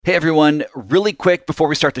Hey everyone, really quick before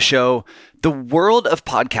we start the show, the world of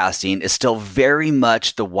podcasting is still very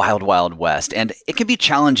much the wild, wild west, and it can be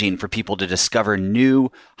challenging for people to discover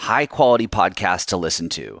new, high-quality podcasts to listen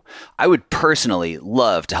to. I would personally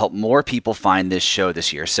love to help more people find this show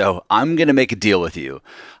this year, so I'm going to make a deal with you.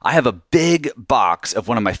 I have a big box of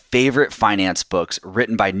one of my favorite finance books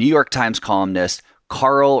written by New York Times columnist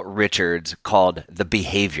Carl Richards called The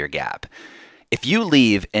Behavior Gap. If you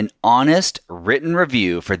leave an honest written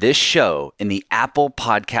review for this show in the Apple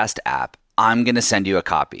Podcast app, I'm going to send you a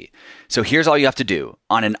copy. So here's all you have to do.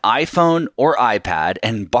 On an iPhone or iPad,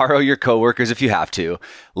 and borrow your coworkers if you have to,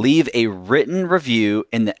 leave a written review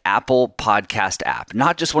in the Apple Podcast app.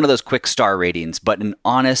 Not just one of those quick star ratings, but an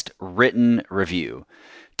honest written review.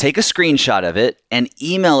 Take a screenshot of it and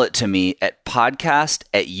email it to me at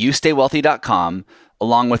podcast@youstaywealthy.com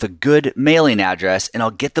along with a good mailing address, and I'll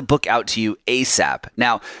get the book out to you ASAP.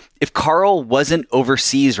 Now, if Carl wasn't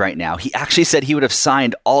overseas right now, he actually said he would have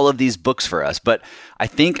signed all of these books for us, but I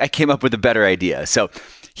think I came up with a better idea. So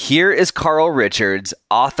here is Carl Richards,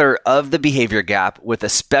 author of The Behavior Gap, with a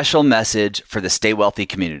special message for the Stay Wealthy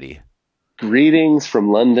community. Greetings from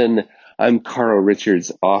London. I'm Carl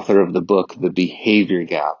Richards, author of the book, The Behavior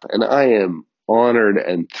Gap, and I am honored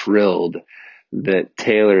and thrilled that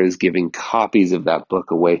Taylor is giving copies of that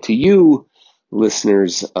book away to you,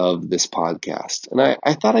 listeners of this podcast. And I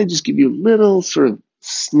thought I'd just give you a little sort of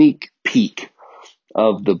sneak peek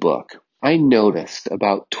of the book. I noticed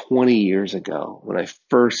about 20 years ago, when I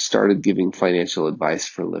first started giving financial advice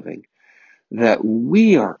for a living, that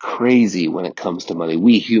we are crazy when it comes to money.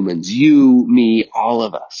 We humans, you, me, all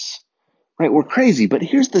of us. Right? We're crazy. But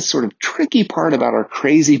here's the sort of tricky part about our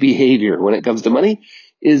crazy behavior when it comes to money,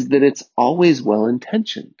 is that it's always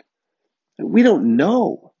well-intentioned. We don't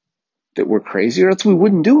know that we're crazy, or else we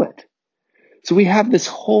wouldn't do it. So we have this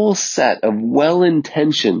whole set of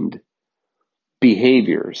well-intentioned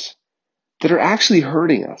behaviors that are actually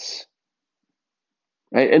hurting us.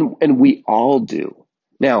 Right? And we all do.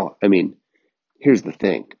 Now, here's the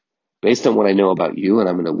thing. Based on what I know about you, and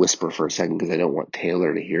I'm going to whisper for a second because I don't want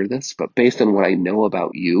Taylor to hear this, but based on what I know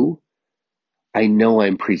about you, I know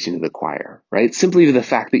I'm preaching to the choir, right? Simply to the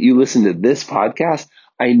fact that you listen to this podcast,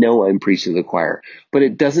 I know I'm preaching to the choir. But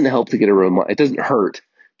it doesn't help to get it doesn't hurt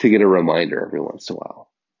to get a reminder every once in a while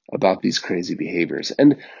about these crazy behaviors.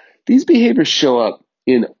 And these behaviors show up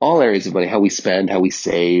in all areas of money: how we spend, how we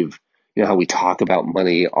save, how we talk about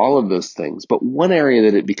money, all of those things. But one area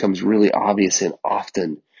that it becomes really obvious in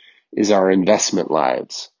often is our investment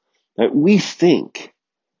lives. We think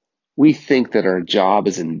that our job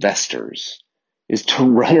as investors is to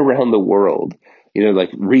run around the world, like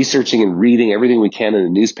researching and reading everything we can in the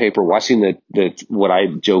newspaper, watching the what I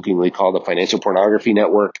jokingly call the financial pornography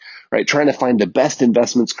network, right? Trying to find the best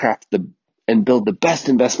investments, and build the best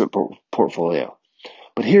investment portfolio.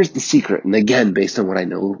 But here's the secret. And again, based on what I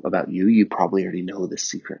know about you, you probably already know this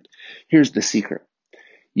secret. Here's the secret.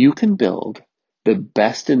 You can build the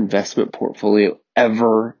best investment portfolio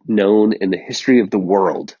ever known in the history of the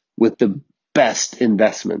world with the best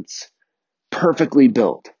investments, perfectly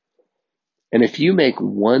built. And if you make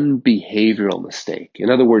one behavioral mistake, in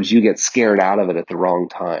other words, you get scared out of it at the wrong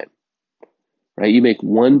time, right? You make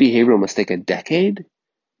one behavioral mistake a decade,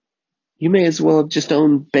 you may as well have just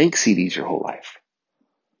owned bank CDs your whole life,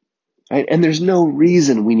 right? And there's no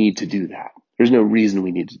reason we need to do that. There's no reason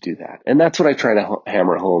we need to do that. And that's what I try to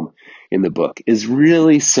hammer home in the book, is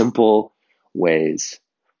really simple ways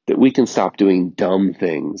that we can stop doing dumb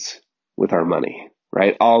things with our money,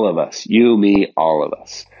 right? All of us, you, me, all of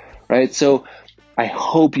us, right? So I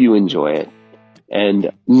hope you enjoy it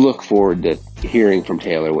and look forward to hearing from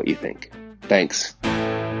Taylor what you think. Thanks.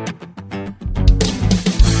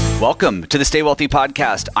 Welcome to the Stay Wealthy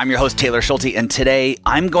Podcast. I'm your host, Taylor Schulte, and today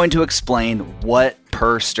I'm going to explain what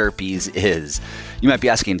per stirpes is. You might be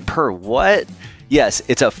asking, per what? Yes,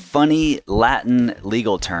 it's a funny Latin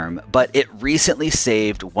legal term, but it recently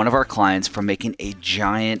saved one of our clients from making a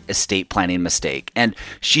giant estate planning mistake, and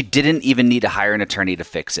she didn't even need to hire an attorney to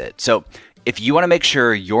fix it. So if you want to make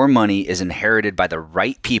sure your money is inherited by the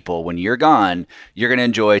right people when you're gone, you're going to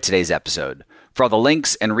enjoy today's episode. For all the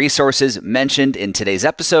links and resources mentioned in today's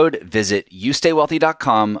episode, visit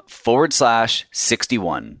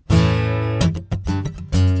youstaywealthy.com/61.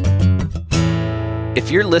 If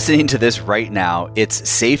you're listening to this right now, it's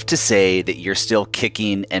safe to say that you're still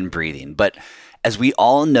kicking and breathing. But as we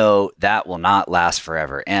all know, that will not last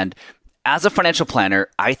forever. And as a financial planner,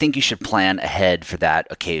 I think you should plan ahead for that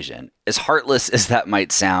occasion. As heartless as that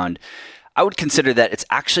might sound, I I would consider that it's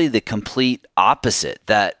actually the complete opposite,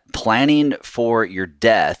 that planning for your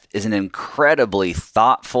death is an incredibly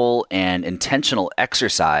thoughtful and intentional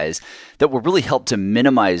exercise that will really help to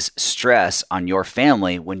minimize stress on your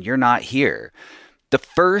family when you're not here. The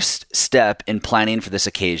first step in planning for this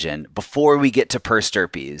occasion, before we get to per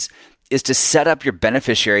stirpes, is to set up your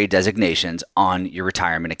beneficiary designations on your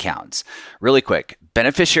retirement accounts. Really quick,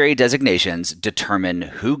 beneficiary designations determine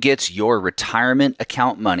who gets your retirement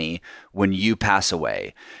account money when you pass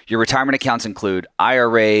away. Your retirement accounts include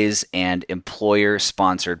IRAs and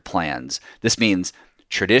employer-sponsored plans. This means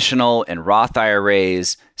traditional and Roth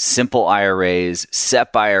IRAs, simple IRAs,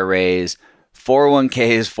 SEP IRAs,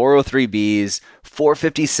 401ks, 403bs,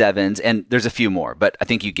 457s, and there's a few more, but I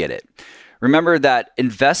think you get it. Remember that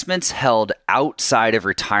investments held outside of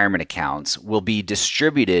retirement accounts will be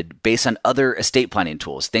distributed based on other estate planning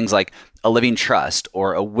tools, things like a living trust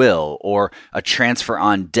or a will or a transfer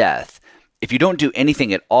on death. If you don't do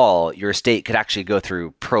anything at all, your estate could actually go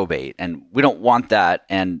through probate, and we don't want that,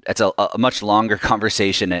 and it's a much longer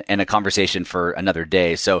conversation and a conversation for another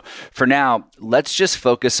day. So for now, let's just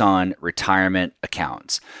focus on retirement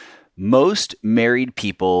accounts. Most married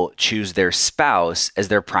people choose their spouse as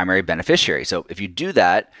their primary beneficiary. So if you do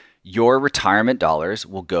that, your retirement dollars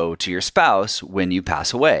will go to your spouse when you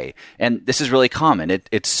pass away. And this is really common.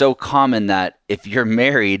 It's so common that if you're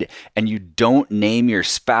married and you don't name your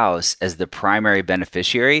spouse as the primary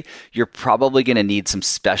beneficiary, you're probably going to need some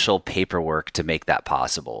special paperwork to make that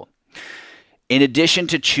possible. In addition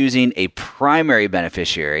to choosing a primary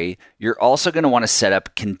beneficiary, you're also going to want to set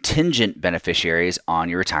up contingent beneficiaries on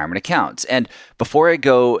your retirement accounts. And before I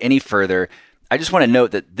go any further, I just want to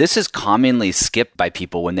note that this is commonly skipped by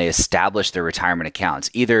people when they establish their retirement accounts.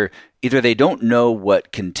 Either they don't know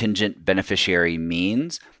what contingent beneficiary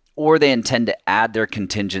means, or they intend to add their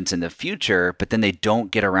contingents in the future, but then they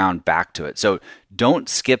don't get around back to it. So don't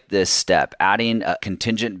skip this step. Adding a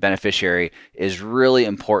contingent beneficiary is really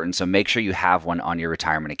important, so make sure you have one on your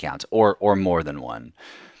retirement accounts, or more than one.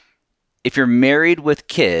 If you're married with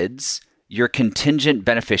kids, your contingent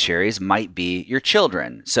beneficiaries might be your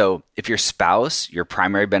children. So if your spouse, your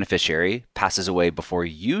primary beneficiary, passes away before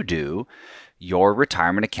you do, your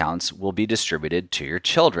retirement accounts will be distributed to your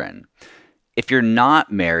children. If you're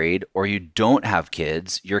not married or you don't have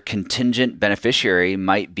kids, your contingent beneficiary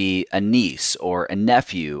might be a niece or a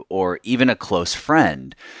nephew or even a close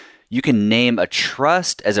friend. You can name a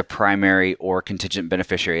trust as a primary or contingent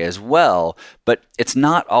beneficiary as well, but it's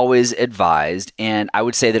not always advised, and I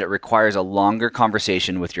would say that it requires a longer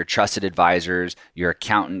conversation with your trusted advisors, your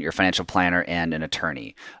accountant, your financial planner, and an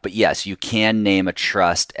attorney. But yes, you can name a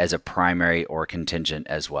trust as a primary or contingent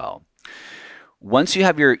as well. Once you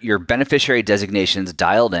have your beneficiary designations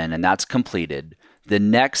dialed in and that's completed, the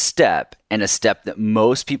next step, and a step that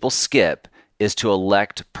most people skip, is to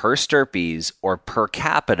elect per stirpes or per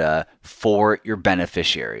capita for your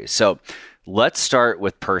beneficiaries. So let's start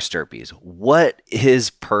with per stirpes. What is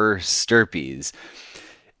per stirpes?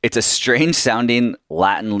 It's a strange sounding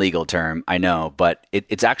Latin legal term, I know, but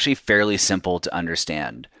it's actually fairly simple to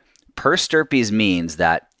understand. Per stirpes means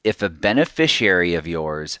that if a beneficiary of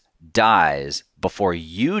yours dies before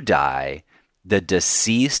you die, the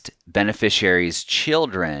deceased beneficiary's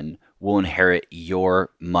children will inherit your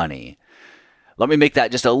money. Let me make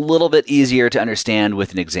that just a little bit easier to understand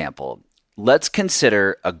with an example. Let's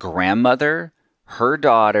consider a grandmother, her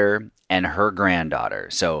daughter, and her granddaughter.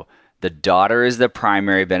 So the daughter is the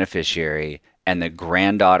primary beneficiary and the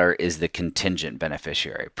granddaughter is the contingent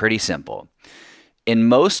beneficiary. Pretty simple. In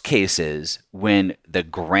most cases, when the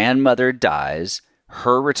grandmother dies,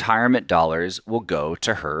 her retirement dollars will go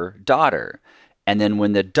to her daughter. And then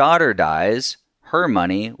when the daughter dies, her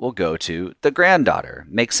money will go to the granddaughter.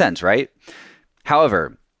 Makes sense, right?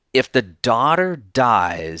 However, if the daughter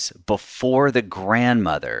dies before the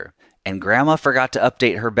grandmother and grandma forgot to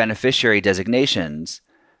update her beneficiary designations,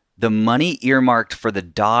 the money earmarked for the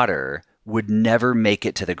daughter would never make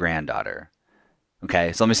it to the granddaughter.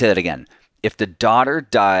 Okay, so let me say that again. If the daughter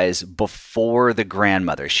dies before the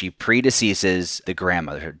grandmother, she predeceases the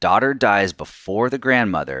grandmother. Her daughter dies before the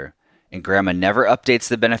grandmother, and grandma never updates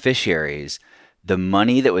the beneficiaries, the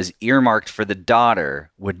money that was earmarked for the daughter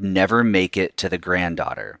would never make it to the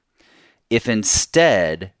granddaughter. If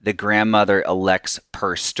instead the grandmother elects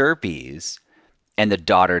per stirpes and the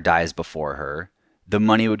daughter dies before her, the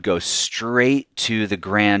money would go straight to the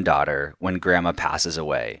granddaughter when grandma passes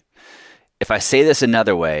away. If I say this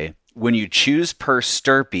another way, when you choose per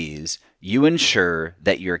stirpes, you ensure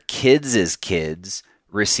that your kids' kids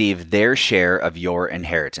receive their share of your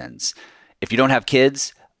inheritance. If you don't have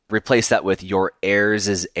kids, replace that with your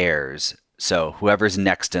heirs' heirs. So whoever's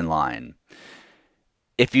next in line.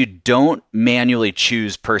 If you don't manually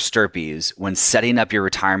choose per stirpes when setting up your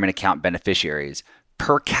retirement account beneficiaries,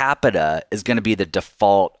 per capita is going to be the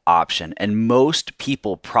default option. And most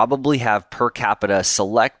people probably have per capita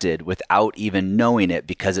selected without even knowing it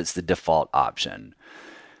because it's the default option.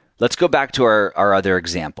 Let's go back to our other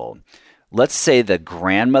example. Let's say the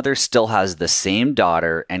grandmother still has the same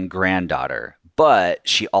daughter and granddaughter, but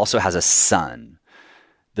she also has a son.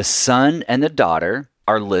 The son and the daughter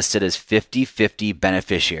are listed as 50-50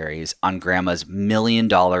 beneficiaries on grandma's $1 million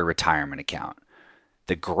retirement account.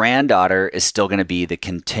 The granddaughter is still going to be the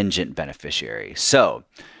contingent beneficiary. So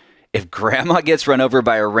if grandma gets run over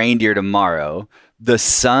by a reindeer tomorrow, the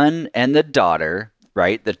son and the daughter,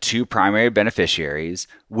 right, the two primary beneficiaries,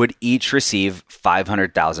 would each receive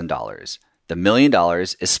 $500,000. The $1 million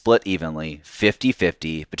is split evenly,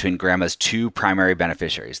 50-50, between grandma's two primary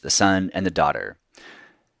beneficiaries, the son and the daughter.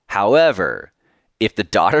 However, if the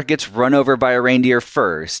daughter gets run over by a reindeer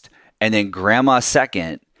first and then grandma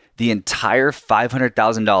second, the entire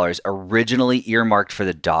 $500,000 originally earmarked for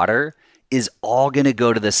the daughter is all going to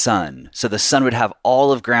go to the son. So the son would have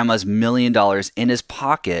all of grandma's $1 million in his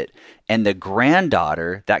pocket, and the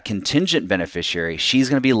granddaughter, that contingent beneficiary, she's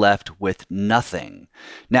going to be left with nothing.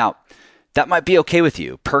 Now, that might be okay with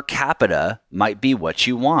you. Per capita might be what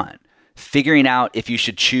you want. Figuring out if you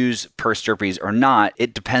should choose per stirpes or not,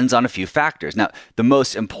 it depends on a few factors. Now, the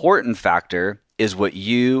most important factor is what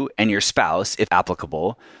you and your spouse, if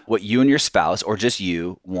applicable, what you and your spouse or just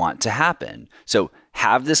you want to happen. So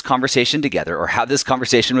have this conversation together, or have this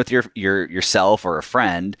conversation with yourself or a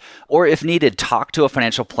friend, or if needed, talk to a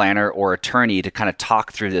financial planner or attorney to kind of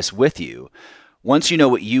talk through this with you. Once you know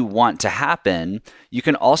what you want to happen, you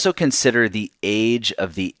can also consider the age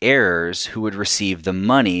of the heirs who would receive the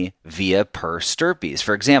money via per stirpes.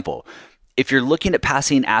 For example, if you're looking at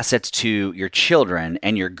passing assets to your children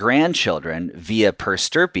and your grandchildren via per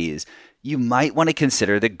stirpes, you might want to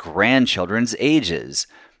consider the grandchildren's ages.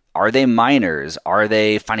 Are they minors? Are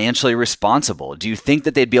they financially responsible? Do you think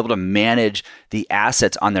that they'd be able to manage the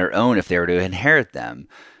assets on their own if they were to inherit them?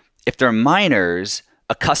 If they're minors,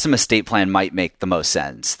 a custom estate plan might make the most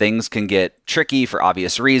sense. Things can get tricky for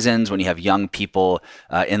obvious reasons when you have young people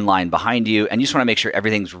in line behind you, and you just want to make sure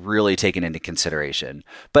everything's really taken into consideration.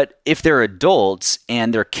 But if they're adults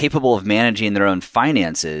and they're capable of managing their own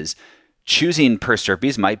finances, choosing per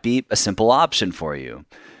stirpes might be a simple option for you.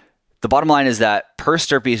 The bottom line is that per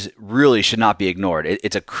stirpes really should not be ignored.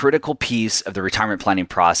 It's a critical piece of the retirement planning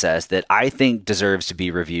process that I think deserves to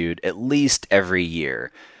be reviewed at least every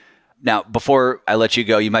year. Now, before I let you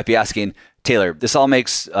go, you might be asking, Taylor, this all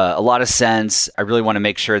makes a lot of sense. I really want to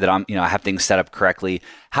make sure that I have things set up correctly.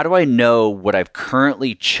 How do I know what I've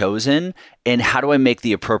currently chosen, and how do I make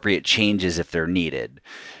the appropriate changes if they're needed?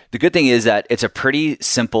 The good thing is that it's a pretty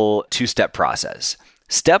simple two-step process.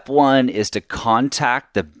 Step one is to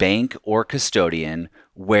contact the bank or custodian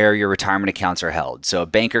where your retirement accounts are held. So a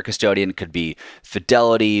bank or custodian could be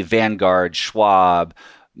Fidelity, Vanguard, Schwab,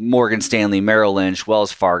 Morgan Stanley, Merrill Lynch,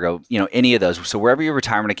 Wells Fargo, any of those. So wherever your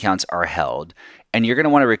retirement accounts are held, and you're going to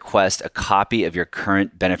want to request a copy of your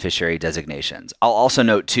current beneficiary designations. I'll also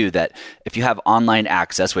note too that if you have online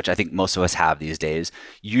access, which I think most of us have these days,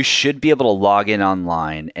 you should be able to log in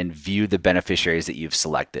online and view the beneficiaries that you've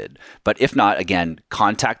selected. But if not, again,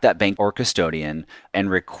 contact that bank or custodian and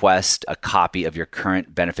request a copy of your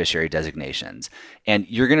current beneficiary designations. And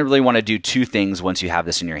you're going to really want to do two things once you have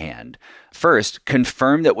this in your hand. First,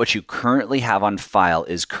 confirm that what you currently have on file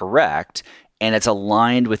is correct and it's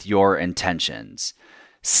aligned with your intentions.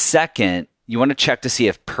 Second, you want to check to see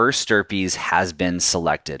if per stirpes has been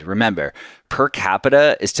selected. Remember, per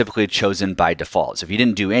capita is typically chosen by default. So if you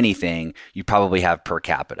didn't do anything, you probably have per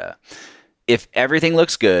capita. If everything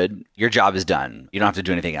looks good, your job is done. You don't have to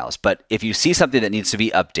do anything else. But if you see something that needs to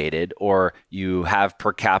be updated, or you have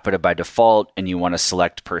per capita by default and you want to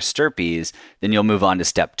select per stirpes, then you'll move on to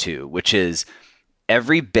step two, which is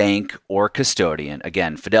every bank or custodian,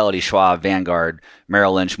 again, Fidelity, Schwab, Vanguard,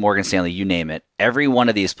 Merrill Lynch, Morgan Stanley, you name it, every one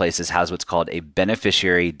of these places has what's called a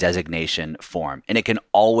beneficiary designation form, and it can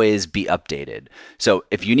always be updated. So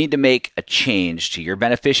if you need to make a change to your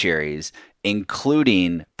beneficiaries,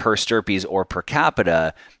 including per stirpes or per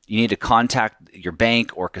capita, you need to contact your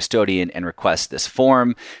bank or custodian and request this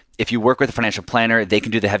form. If you work with a financial planner, they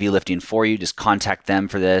can do the heavy lifting for you. Just contact them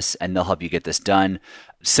for this and they'll help you get this done.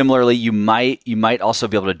 Similarly, you might also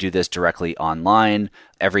be able to do this directly online.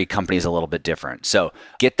 Every company is a little bit different. So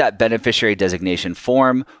get that beneficiary designation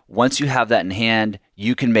form. Once you have that in hand,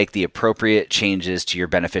 you can make the appropriate changes to your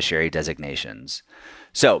beneficiary designations.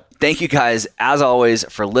 So thank you guys, as always,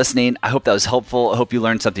 for listening. I hope that was helpful. I hope you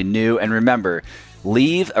learned something new. And remember,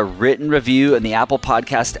 leave a written review in the Apple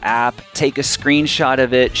Podcast app. Take a screenshot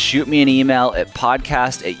of it. Shoot me an email at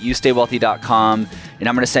podcast@youstaywealthy.com. And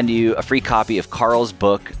I'm going to send you a free copy of Carl's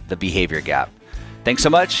book, The Behavior Gap. Thanks so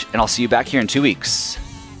much, and I'll see you back here in 2 weeks.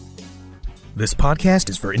 This podcast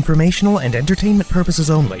is for informational and entertainment purposes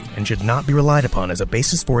only and should not be relied upon as a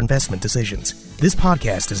basis for investment decisions. This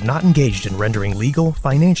podcast is not engaged in rendering legal,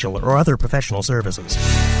 financial, or other professional services.